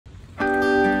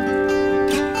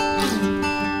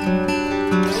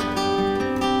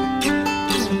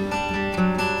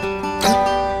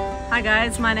Hi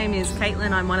guys, my name is Caitlin.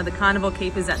 I'm one of the carnivore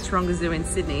keepers at Taronga Zoo in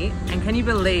Sydney. And can you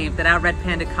believe that our Red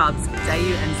Panda Cubs,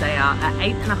 Daiyu and Zeya, are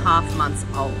 8.5 months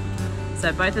old?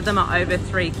 So both of them are over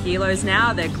 3 kilos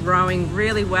now. They're growing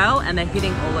really well and they're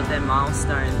hitting all of their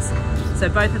milestones. So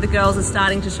both of the girls are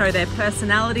starting to show their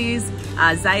personalities.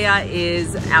 Zeya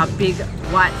is our big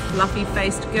white fluffy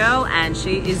faced girl and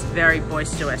she is very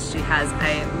boisterous. She has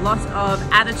a lot of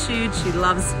attitude. She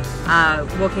loves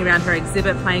walking around her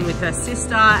exhibit, playing with her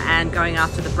sister and going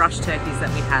after the brush turkeys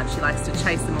that we have. She likes to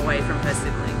chase them away from her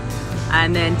sibling.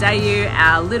 And then Daiyu,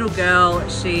 our little girl,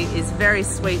 she is very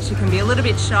sweet. She can be a little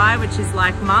bit shy, which is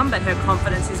like mum, but her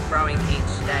confidence is growing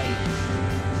each day.